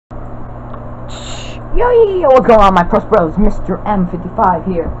Yo, what's going on, my Pros Bros? Mr. M55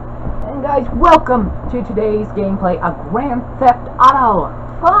 here. And guys, welcome to today's gameplay of Grand Theft Auto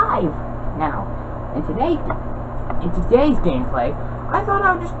 5. Now, in today's gameplay, I thought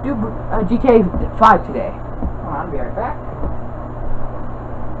I would just do GTA 5 today. Hold on, I'll be right back.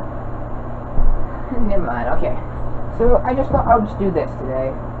 Never mind, okay. So, I just thought I would just do this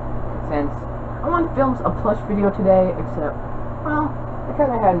today, since I want to film a plush video today, except, well,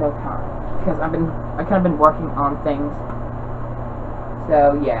 because I had no time. Because I kind of been working on things.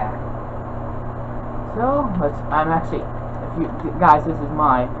 So yeah. So I'm actually, if you guys, this is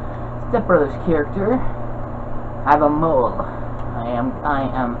my stepbrother's character. I have a mole. I am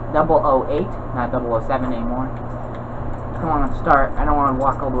 008, not 007 anymore. Come on, start. I don't want to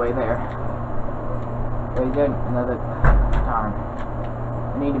walk all the way there. Wait, there another. Darn.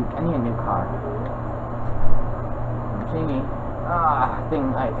 I need a new car. Jamie.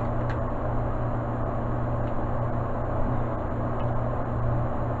 Thing like.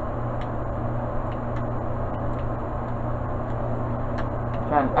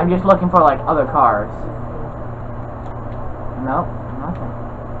 I'm just looking for like other cars. Nope, nothing.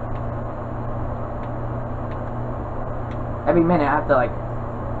 Every minute I have to like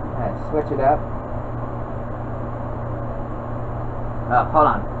switch it up. Hold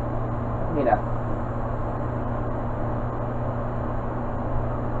on. Need a.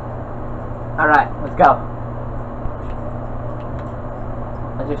 Alright, let's go.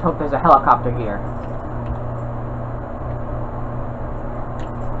 I just hope there's a helicopter here.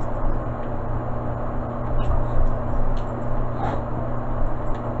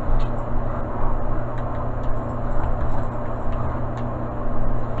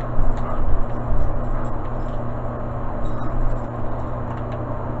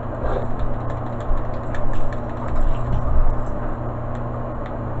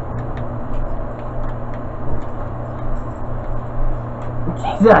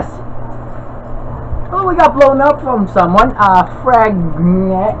 Jesus! Oh, we got blown up from someone.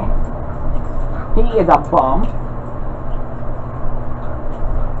 Fragnet. He is a bum.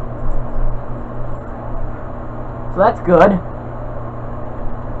 So that's good.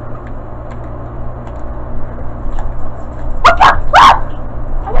 What the?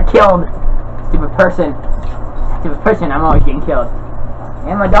 Ah! I got killed. Stupid person. Stupid person, I'm always getting killed.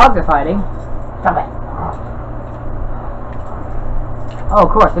 And my dogs are fighting. Stop it. Oh, of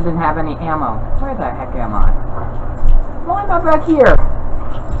course, it didn't have any ammo. Where the heck am I? Why am I back here?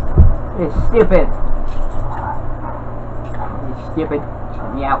 It's stupid. It's stupid.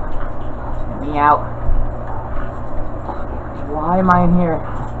 Let me out. Let me out. Why am I in here?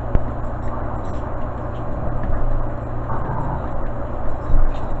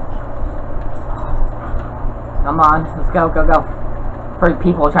 Come on, let's go, go, go. For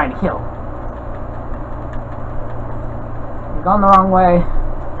people trying to kill. Gone the wrong way.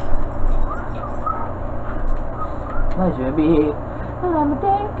 I should be. I'm a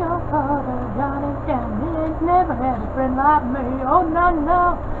day go harder, Johnny Cameron. Never had a friend like me. Oh no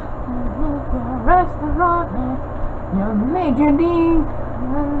no. Restaurant, you're Major D.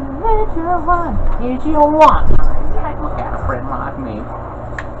 Major one. Here's your one. Never had a friend like me.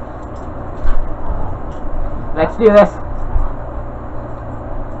 Let's do this.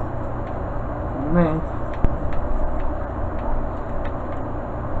 Man.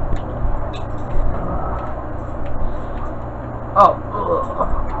 Oh, ugh.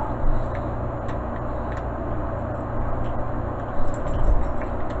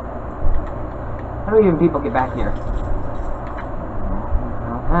 How do even people get back here?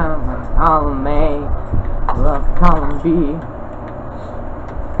 Column A, love column B.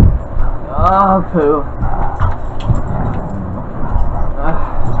 Oh, poo.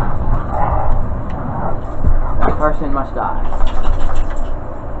 That person must die.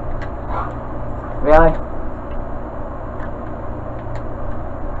 Really?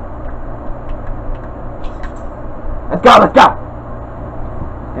 Let's go, let's go!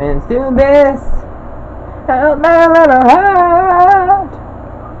 And do this! Help my little heart!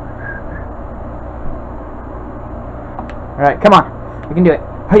 Alright, come on. We can do it.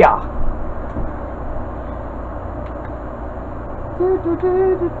 Hiya!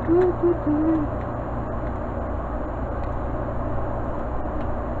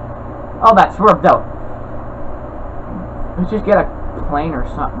 Oh, that swerved out. Let's just get a plane or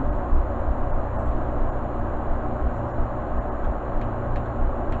something.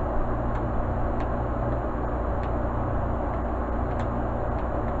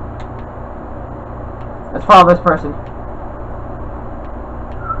 Let's follow this person.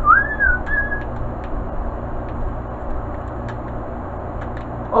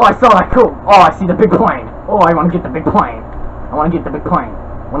 Oh, I saw that. Cool. Oh, I see the big plane. Oh, I want to get the big plane. I want to get the big plane.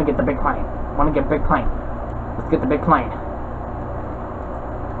 I want to get the big plane. I want to get big plane. Let's get the big plane.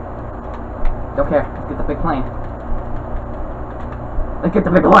 Don't care. Let's get the big plane. Let's get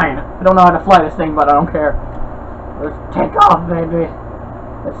the big plane. I don't know how to fly this thing, but I don't care. Let's take off, baby.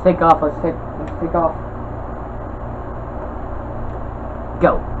 Let's take off. Let's take off.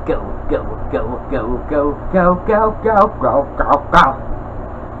 Go, go, go, go, go, go, go, go, go, go, go, go.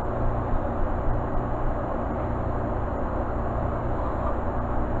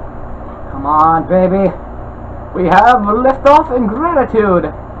 Come on, baby. We have liftoff in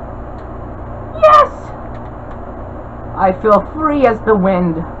gratitude. Yes! I feel free as the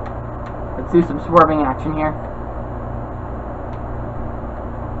wind. Let's do some swerving action here.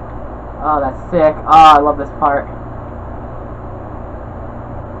 Oh, that's sick. Oh, I love this part.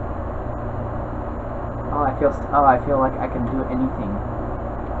 Oh, I feel like I can do anything.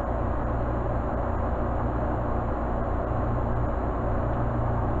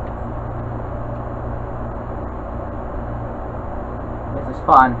 This is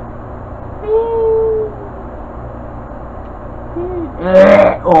fun.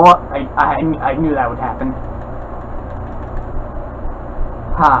 Oh, I knew that would happen.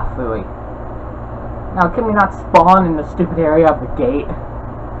 Ha, phooey. Now, can we not spawn in the stupid area of the gate?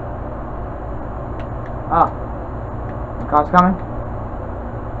 Oh. The car's coming?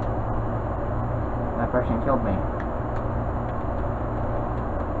 That person killed me.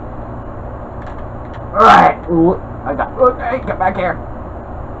 Alright! Ooh, I got... Hey, get back here!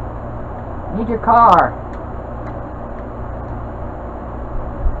 Need your car!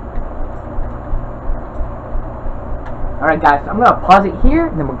 Alright guys, I'm gonna pause it here,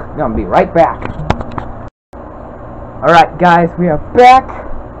 and then we're gonna be right back. Alright guys, we are back.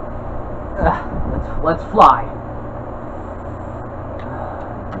 Let's fly.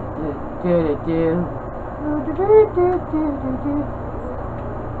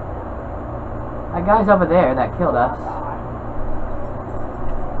 That guy's over there that killed us.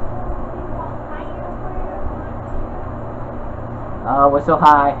 Oh, we're so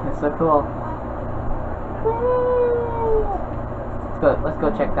high. It's so cool. Let's go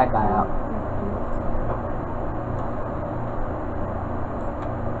check that guy out.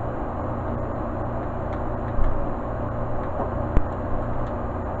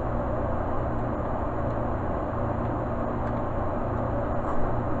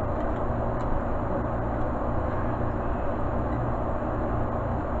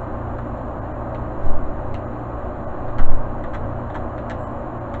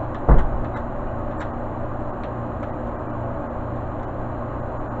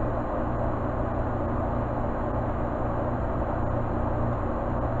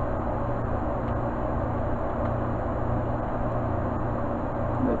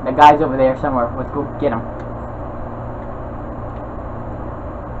 The guy's over there somewhere. Let's go get him.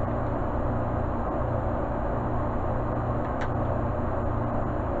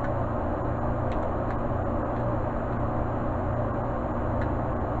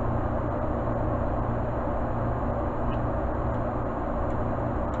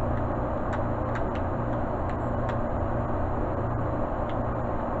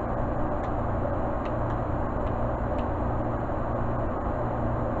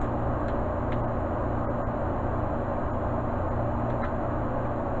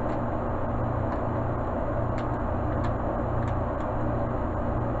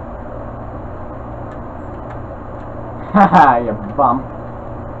 Haha, you bum.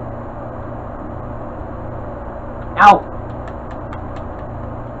 Ow!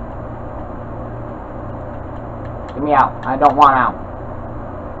 Get me out. I don't want out.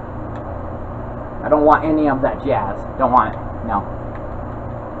 I don't want any of that jazz. Don't want it. No.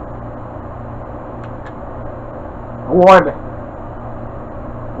 Award.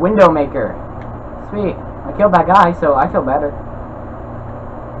 Window maker. Sweet. I killed that guy, so I feel better.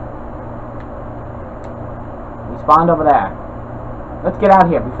 He spawned over there. Let's get out of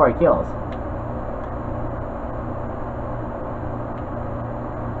here before he kills.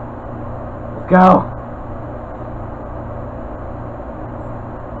 Let's go.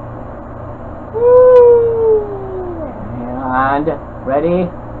 And ready,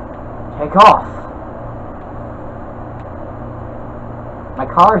 take off. My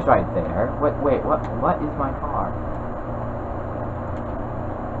car's right there. Wait, what is my car?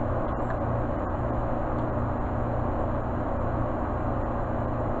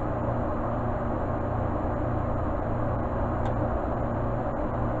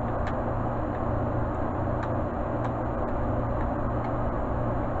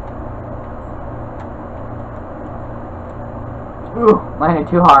 Ooh. Landed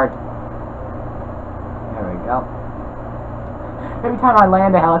too hard. There we go. Every time I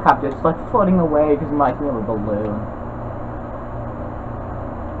land a helicopter, it's like floating away because it reminds me of a balloon.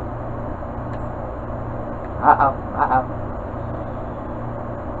 Uh-oh, uh-oh.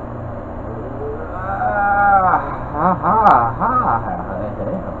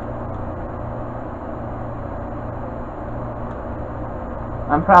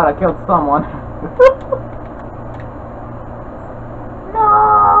 I'm proud I killed someone.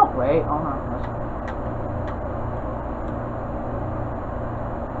 No! Wait, hold on.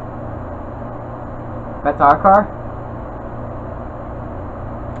 That's our car?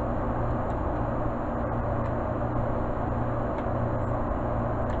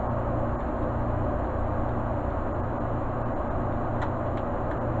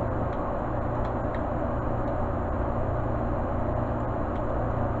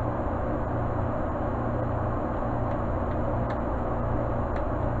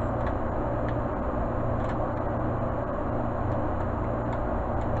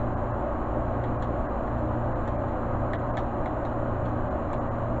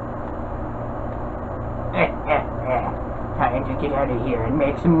 Time to get out of here and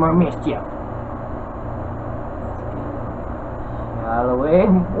make some more mischief. All the way.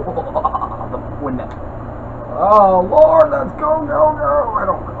 The window. Oh Lord, let's go, go, go. I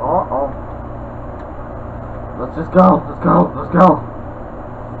don't. Uh-oh. Let's just go. Let's go. Let's go.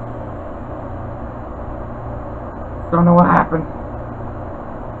 Don't know what happened.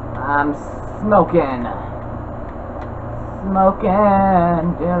 I'm smoking.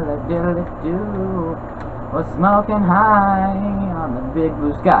 Smoking. Diddly diddly doo. We're smoking high on the big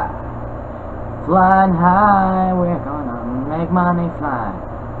blue sky. Flying high, we're gonna make money fly.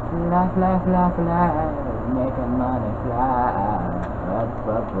 Fly, fly, fly, fly, making money fly.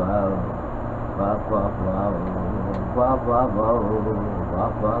 Whoa, whoa, whoa, whoa, whoa, whoa, whoa,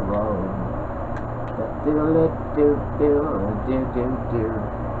 whoa, whoa, whoa, whoa. Do do do do do do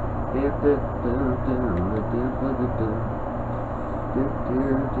do do do do do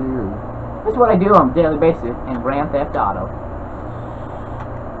do. That's what I do on a daily basis in Grand Theft Auto.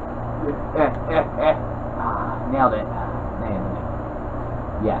 Nailed it. Nailed it.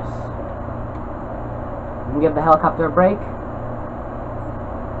 Yes. We can give the helicopter a break.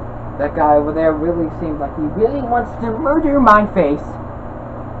 That guy over there really seems like he really wants to murder my face.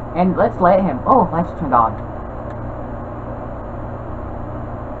 And let's let him. Oh, lights turned on.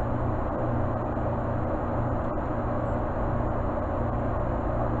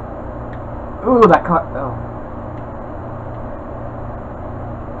 Ooh, that car. Oh.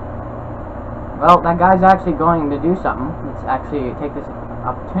 Well, that guy's actually going to do something. Let's actually take this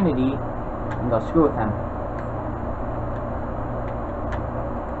opportunity and go screw with him.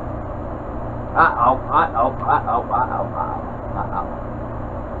 Uh-oh, uh-oh, uh-oh, uh-oh, uh-oh, uh-oh.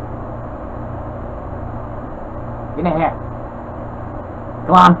 Get in here.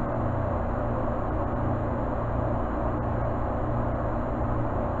 Come on.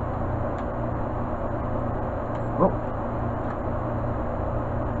 Oh.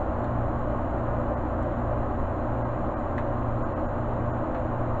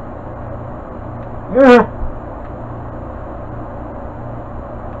 Yeah.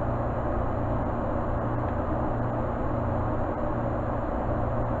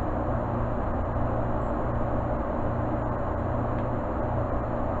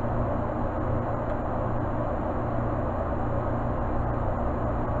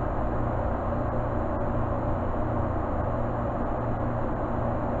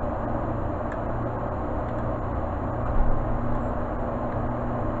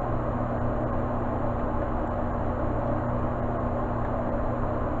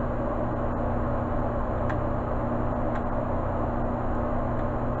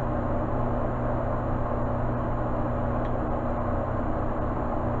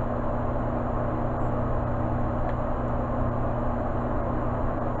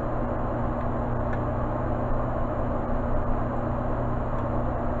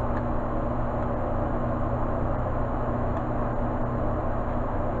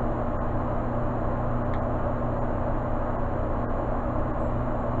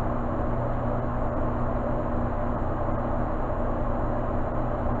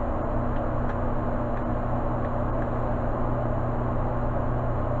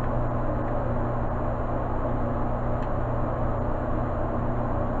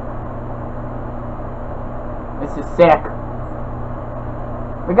 This is sick.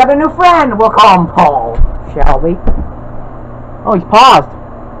 We got a new friend. We'll call him Paul, shall we? Oh, he's paused.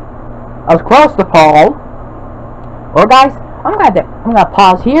 I was close to Paul. Well, guys, I'm gonna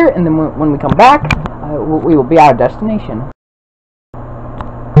pause here, and then when we come back, we will be our destination.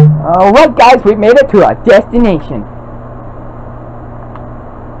 Alright guys, we made it to our destination.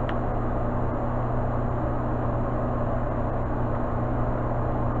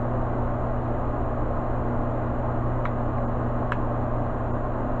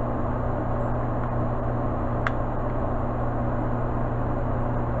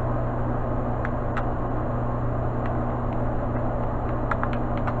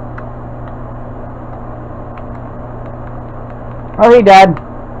 Hurry, Dad.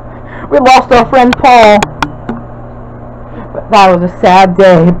 We lost our friend Paul. But that was a sad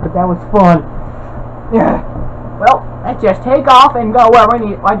day, but that was fun. Yeah. Well, let's just take off and go where we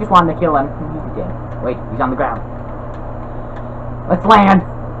need. I just wanted to kill him. He's dead. Wait, he's on the ground. Let's land.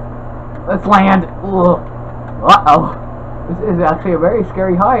 Let's land. Uh-oh. This is actually a very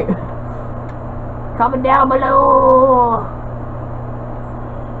scary height. Coming down below.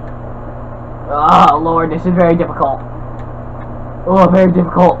 Oh, Lord, this is very difficult. Oh, very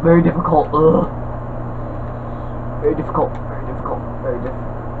difficult, very difficult. Ugh. Very difficult, very difficult, very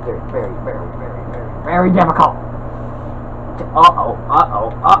difficult. Uh-oh.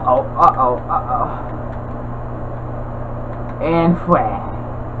 And flat.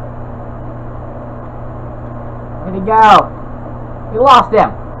 Where'd he go? You lost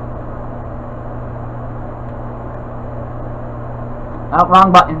him. Oh,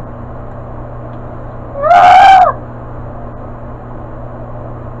 wrong button.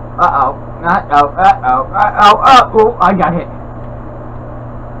 Uh-oh, I got hit.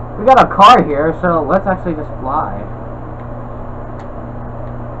 We got a car here, so let's actually just fly.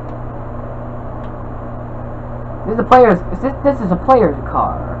 This is a player's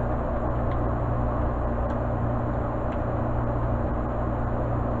car.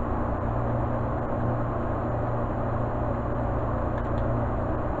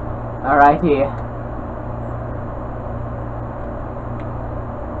 Alrighty.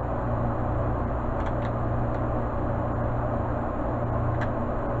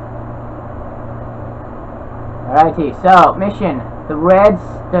 Alrighty, so, mission. The Reds,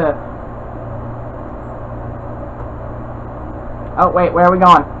 Oh, wait, where are we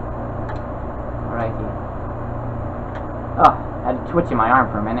going? Alrighty. Oh, I had to twitch in my arm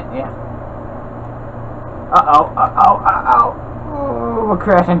for a minute, yeah. Uh-oh. Oh, we're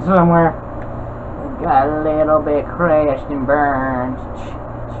crashing somewhere. We got a little bit crashed and burned.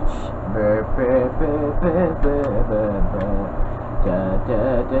 There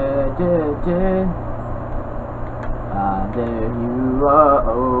you are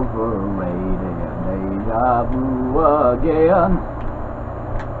overrated, deja vu again.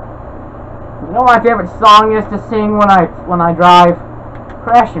 You know what my favorite song is to sing when I drive?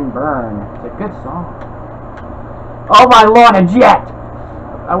 Crash and Burn. It's a good song. Oh my Lord, a jet!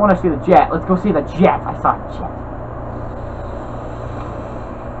 I want to see the jet. Let's go see the jet. I saw a jet.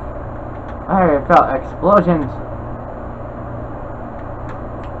 I felt explosions.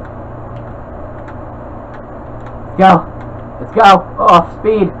 Go. Let's go. Oh,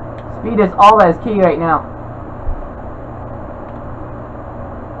 speed. Speed is all that is key right now.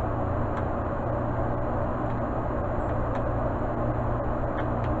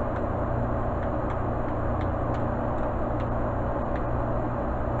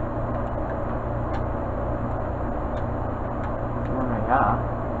 Oh my God.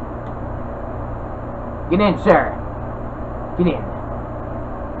 Get in, sir. Get in.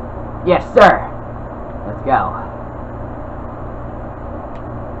 Yes, sir. Let's go.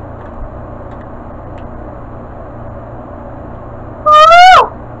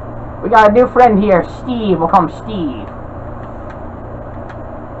 We got a new friend here, Steve. We'll call him Steve.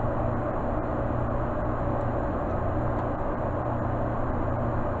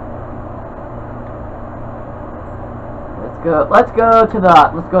 Let's go to the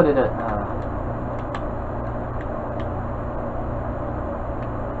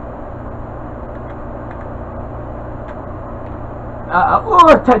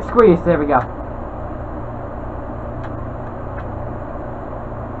touch squeeze. There we go.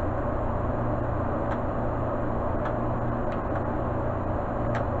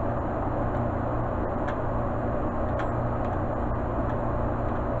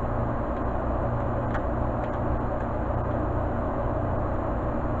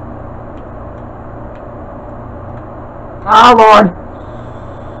 Oh, Lord!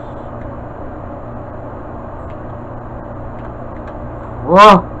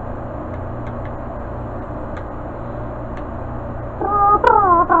 Whoa!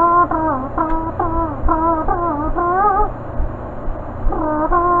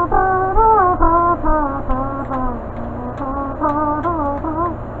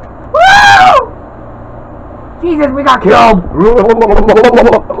 Jesus, we got killed!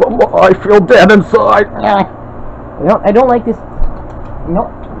 I feel dead inside. I don't like this.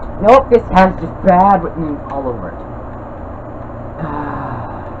 Nope. Nope, this has just bad written all over it.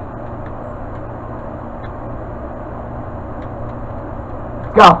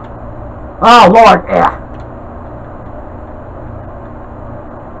 Go! Oh, Lord! Yeah.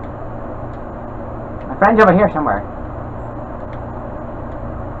 My friend's over here somewhere.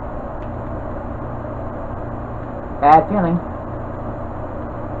 Bad feeling.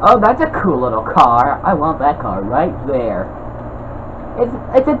 Oh, that's a cool little car. I want that car right there.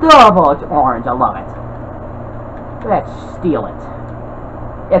 It's adorable. It's orange. I love it. Let's steal it.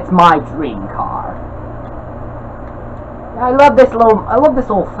 It's my dream car. I love this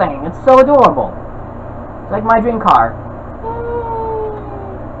little thing. It's so adorable. It's like my dream car.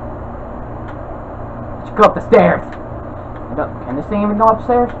 Let's go up the stairs. Can this thing even go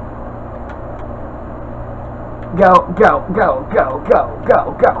upstairs? Go, go, go, go, go,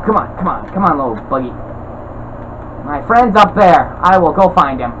 go, go. Come on, come on, come on, little buggy. My friend's up there. I will go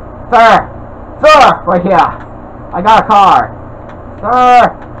find him. Sir! Sir! Right here. I got a car. Sir!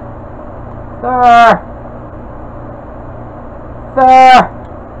 Sir! Sir!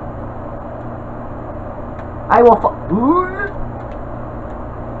 I will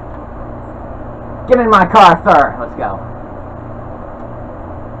Get in my car, sir. Let's go.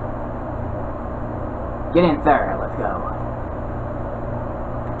 Get in, sir. Let's go.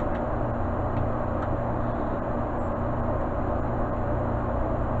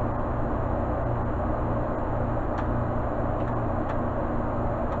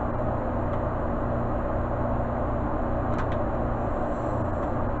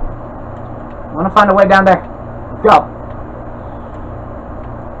 I want to find a way down there. Let's go.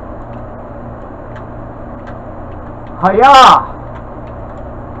 Hiya!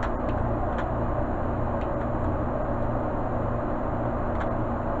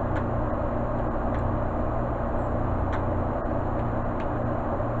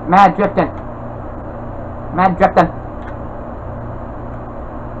 Mad drifting. Mad drifting.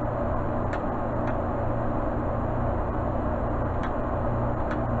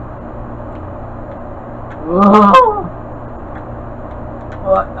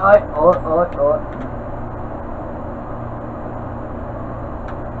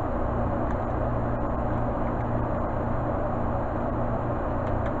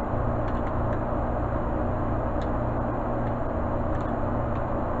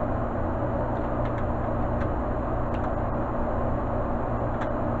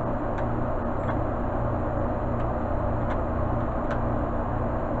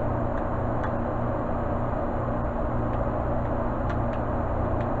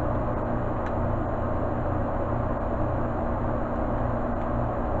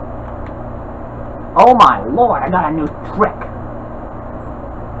 Oh my lord, I got a new trick.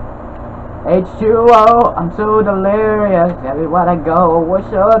 H2O, I'm so delirious. Everywhere I go, we're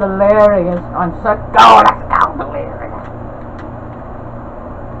so delirious. I'm so delirious.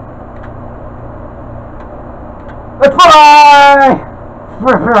 Let's fly!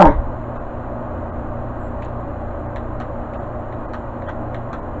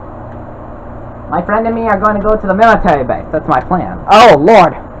 My friend and me are going to go to the military base. That's my plan. Oh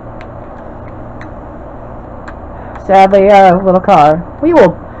lord. Sadly, little car.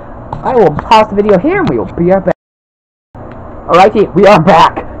 I will pause the video here and we will be right back. Alrighty, we are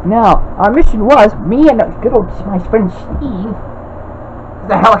back. Now, our mission was, me and good old my friend Steve,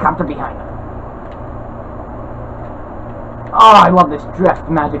 there's a helicopter behind us. Oh, I love this drift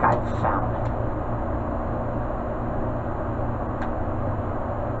magic I've found.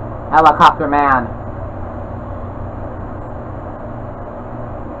 Helicopter man.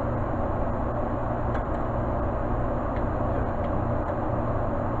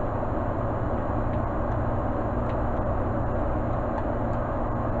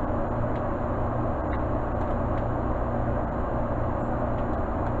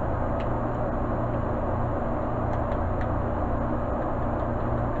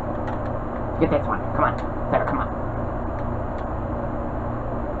 Get this one. Come on. There, come on.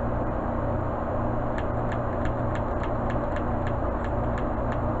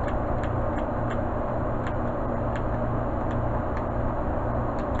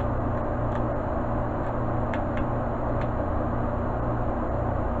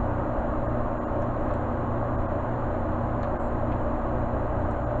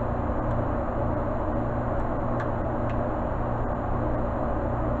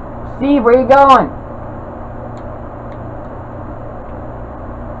 Steve, where you going?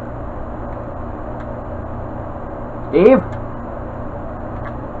 Steve?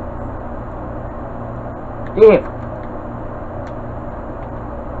 Steve!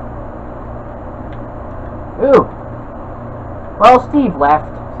 Ooh! Well, Steve left,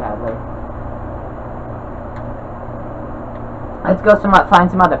 sadly. Let's go find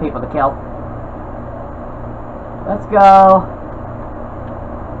some other people to kill. Let's go.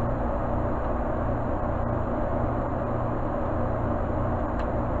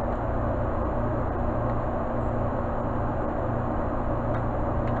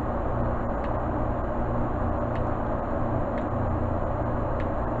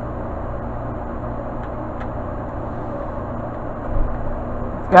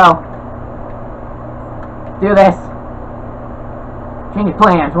 Go. Do this. Change your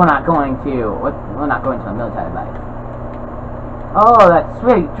plans. We're not going to the military life. Oh, that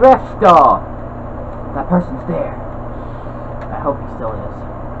sweet drift store. That person's there. I hope he still is.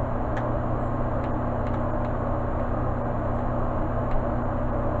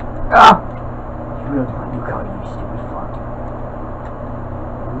 Ah! You really want a new car, you stupid fuck.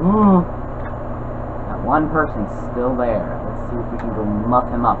 That one person's still there. See if we can go muff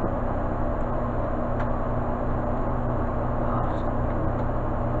him up.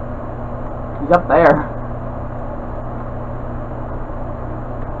 He's up there.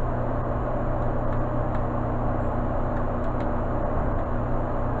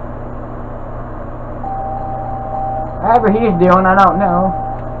 Whatever he's doing, I don't know.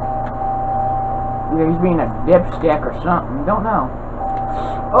 Either he's being a dipstick or something. Don't know.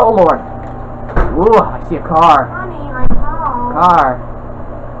 Oh Lord. Ooh, I see a car. Car.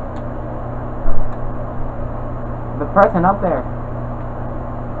 The person up there.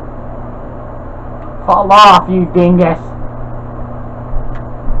 Fall off, you dingus.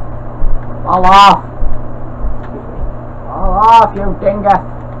 Fall off. Fall off, you dingus.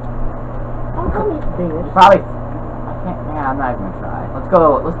 Don't call me dingus. Probably. I can't. Yeah, I'm not even gonna try.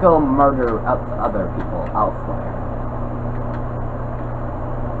 Let's go murder other people elsewhere.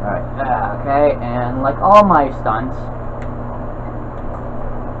 Alright. Okay, and like all my stunts.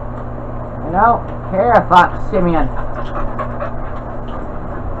 I don't care about Simeon.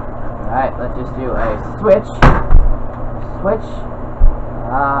 Alright, let's just do a switch. Switch.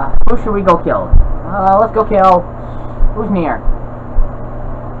 Who should we go kill? Let's go kill. Who's near?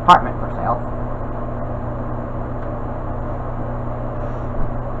 Apartment for sale.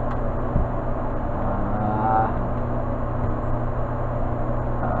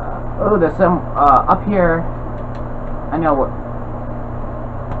 Oh, there's some, up here. I know what.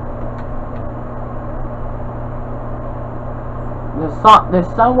 There's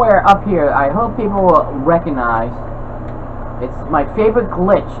somewhere up here I hope people will recognize. It's my favorite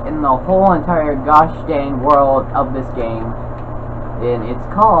glitch in the whole entire gosh dang world of this game. And it's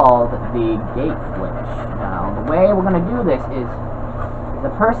called the gate glitch. Now, the way we're gonna do this is the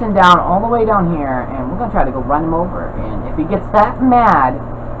person down all the way down here, and we're gonna try to go run him over. And if he gets that mad,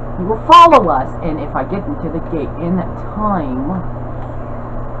 he will follow us. And if I get into the gate in time,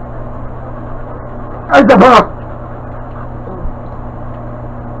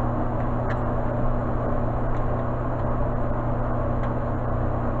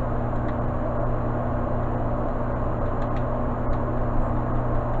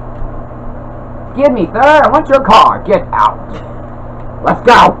 give me, sir! I want your car! Get out! Let's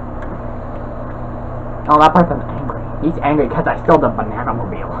go! Oh, that person's angry. He's angry because I stole the banana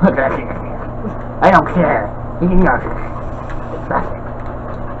mobile. I don't care. Woo!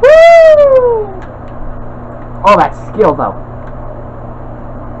 Oh, that skill, though.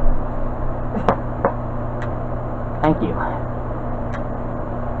 Thank you.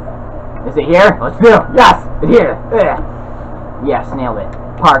 Is it here? Let's do it! Yes! It's here! Yes, nailed it.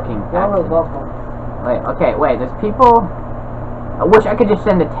 Parking. Wait, okay, wait, there's people. I wish I could just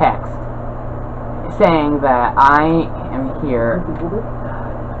send a text saying that I am here.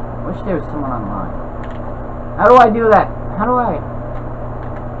 I wish there was someone online. How do I do that? How do I?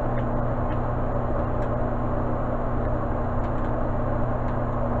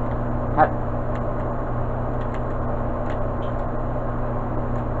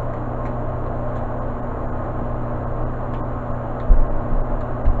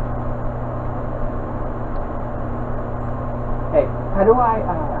 Hey, how do I,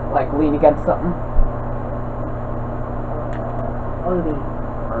 like, lean against something? Irby.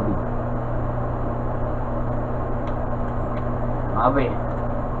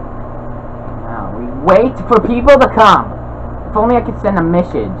 Now, we wait for people to come. If only I could send a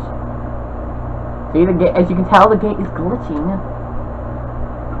message. See, the gate, as you can tell, the gate is glitching.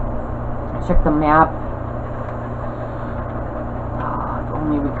 Check the map. Oh, if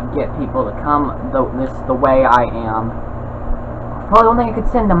only we could get people to come the way I am. Well, only I could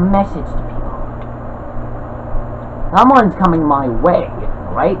send a message to people. Someone's coming my way,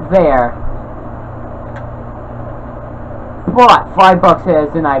 right there. But $5 says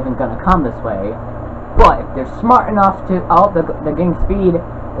they're not even gonna come this way. But if they're smart enough to, they're getting speed.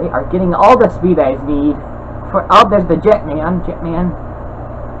 They are getting all the speed I need. For there's the Jetman.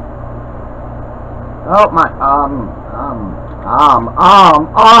 Oh my,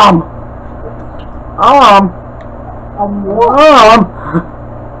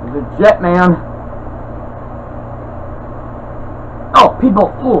 the Jetman. Oh,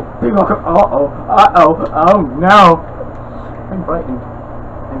 people! Oh, people! Oh no! I'm frightened.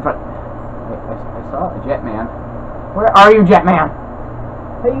 I saw a Jetman. Where are you, Jetman?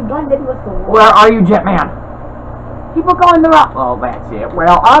 Are you blended with the wall? Where are you, Jetman? People going the route. Oh, that's it.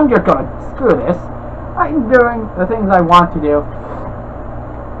 Well, I'm just gonna screw this. I'm doing the things I want to do.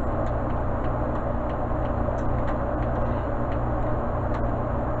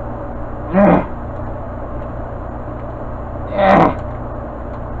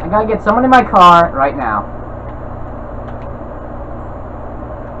 I gotta get someone in my car right now.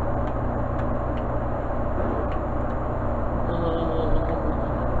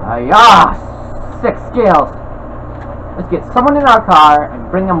 Yeah, 6 skills. Let's get someone in our car and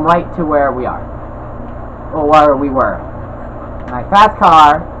bring them right to where we are. Or where we were. My fast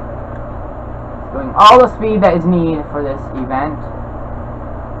car is doing all the speed that is needed for this event.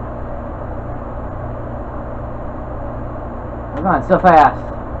 We're going so fast.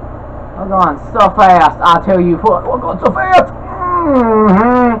 We're going so fast. I'll tell you what. We're going so fast.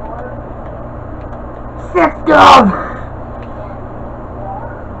 6 skills.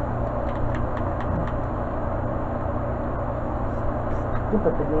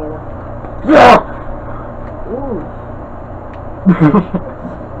 Stupid banana. Yeah! Ooh.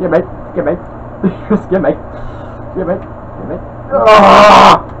 Get me.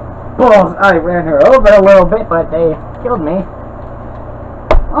 Balls! I ran her over a little bit, but they killed me.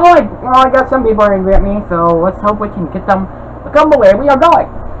 Oh, I got some people angry at me, so let's hope we can get them to come where we are going.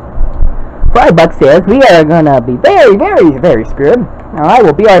 $5 says we are gonna be very, very, very screwed. Now I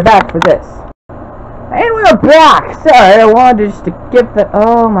will be right back for this. And we're back! Sorry, I wanted just to get the...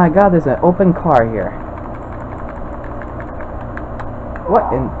 Oh my god, there's an open car here.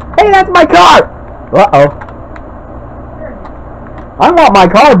 What in... Hey, that's my car! Uh-oh. I want my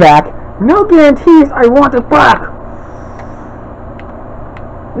car back! No guarantees I want it back!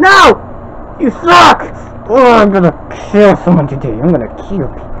 No! You suck! Oh, I'm gonna kill someone today. I'm gonna kill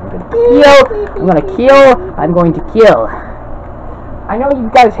people. I'm going to kill. I know you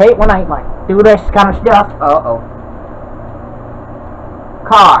guys hate when I, like, do this kind of stuff. Uh-oh.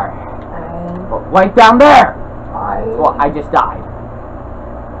 Car. Well, right down there. Well, I just died.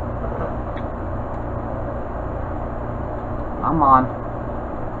 Come on.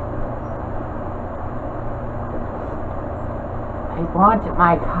 I want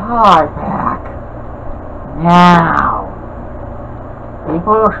my car back. Now.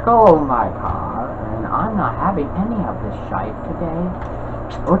 People stole my car, and I'm not having any of this shite today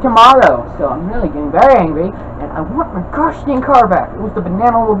or tomorrow, so I'm really getting very angry, and I want my gosh dang car back. It was the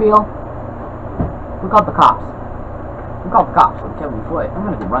Banana-mobile. We called the cops. They'll kill me for it. I'm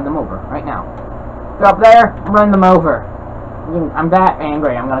gonna go run them over right now. They're up there, run them over. I'm that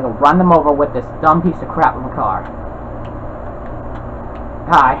angry, I'm gonna go run them over with this dumb piece of crap in the car.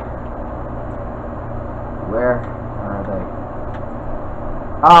 Hi. Where are they?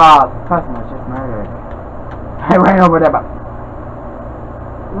 Ah, the person was just murdered. I ran over there, but...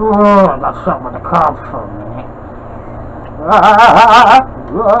 Oh, let's stop with the cops for a minute.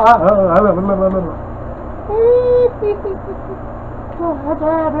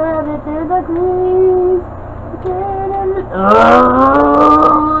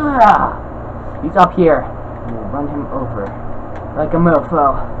 He's up here. We'll run him over. Like a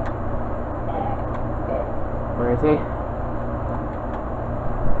mofo. Where is he?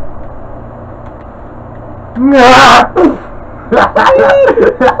 I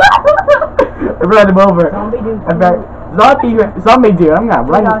ran him over. Zombie dude, I'm not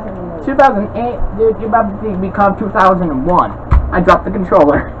running. 2008, dude, you're about to become 2001. I dropped the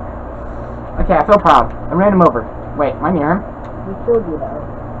controller. Okay, I feel proud. I ran him over. Wait, am I near him? We killed you though.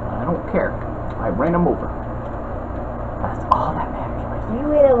 I don't care. I ran him over. That's all that matters. You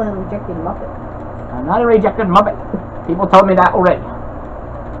made a rejected Muppet. I'm not a rejected Muppet. People told me that already.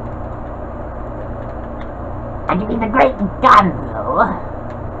 I give you the great gun, though.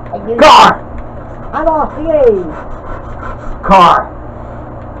 Car! I'm off, yay! Car!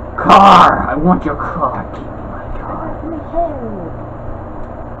 I want your car. Give me my car.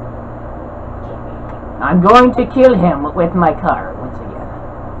 I'm going to kill him with my car once again.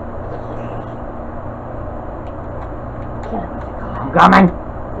 I'm coming.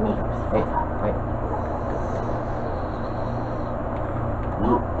 Wait.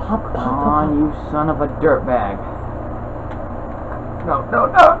 Pop, Come on, you son of a dirtbag. No.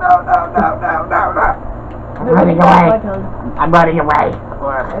 I'm running away. I'm running away.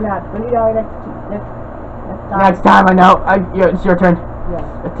 Next time I know. It's your turn.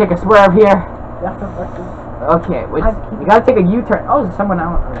 Yeah. Let's take a swerve here. Yeah. Okay, wait. You gotta take a U-turn. Oh, there's someone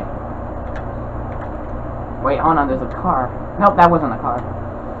out. Okay. Wait, hold on. There's a car. Nope, that wasn't a car.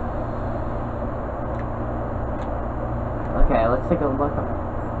 Okay, let's take a look.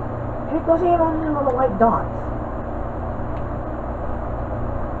 It doesn't even have the white dots.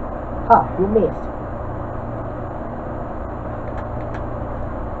 Ah, you missed.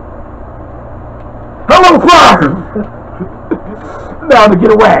 Hello, fire! Now to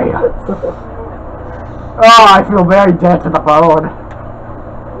get away. Oh, I feel very dead to the bone.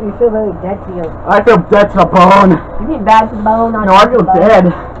 You feel very dead to your... I feel dead to the bone. You mean bad to the bone? No, I feel dead.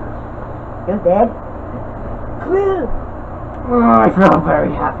 You're dead? Come here! Oh, I feel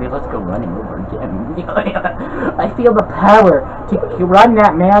very happy. Let's go running over again. I feel the power to run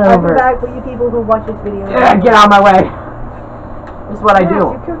that man I'll over. be back for you people who watch this video. Yeah, get out of my way. This is what I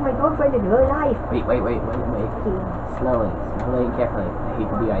do. You killed my girlfriend in real life. Wait. Slowly and carefully. He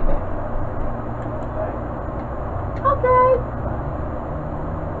could be right there. Okay.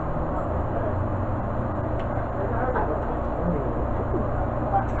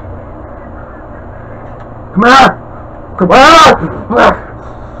 Come here! Come here!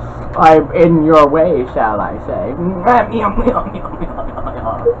 I'm in your way, shall I say.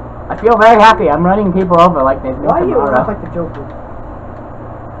 I feel very happy. I'm running people over like there's no Why are you tomorrow. laugh like the Joker?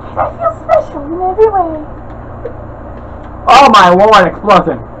 I feel special in every way. Oh my lord,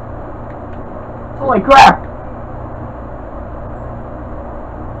 explosion! Holy crap!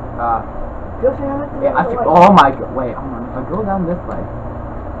 Yeah, I feel, oh my god, wait, hold on, if I go down this way.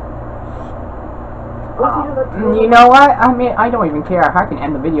 You know what? I mean, I don't even care. I can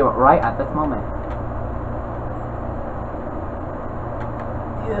end the video right at this moment.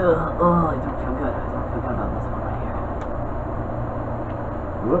 Oh, I don't feel good. I don't feel good about this one right here.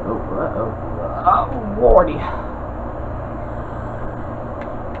 Oh, lordy.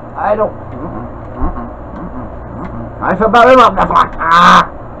 I don't... I feel better about this one.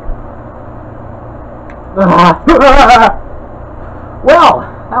 Well,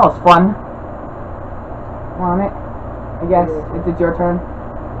 that was fun. On it, I guess. It's your turn.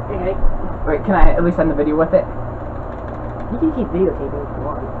 Okay. Wait, can I at least end the video with it? You can keep videotaping if you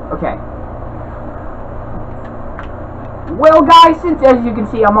want. Okay. Well, guys, since as you can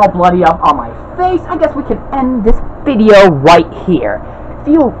see I'm all bloody up on my face, I guess we can end this video right here.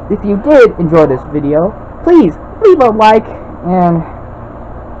 If you did enjoy this video, please leave a like and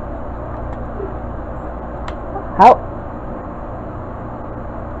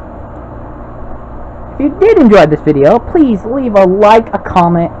If you did enjoy this video, please leave a like, a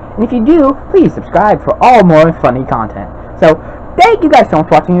comment, and if you do, please subscribe for all more funny content. So, thank you guys so much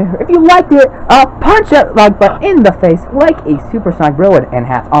for watching. If you liked it, punch that like button in the face like a Supersonic Brilliant and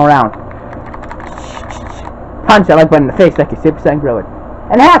hats all around. Punch that like button in the face like a Supersonic Brilliant.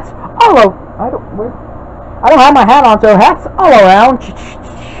 And hats all over. I don't have my hat on, so hats all around.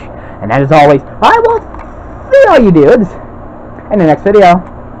 And as always, I will see all you dudes in the next video.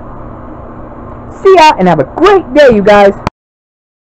 See ya, and have a great day, you guys.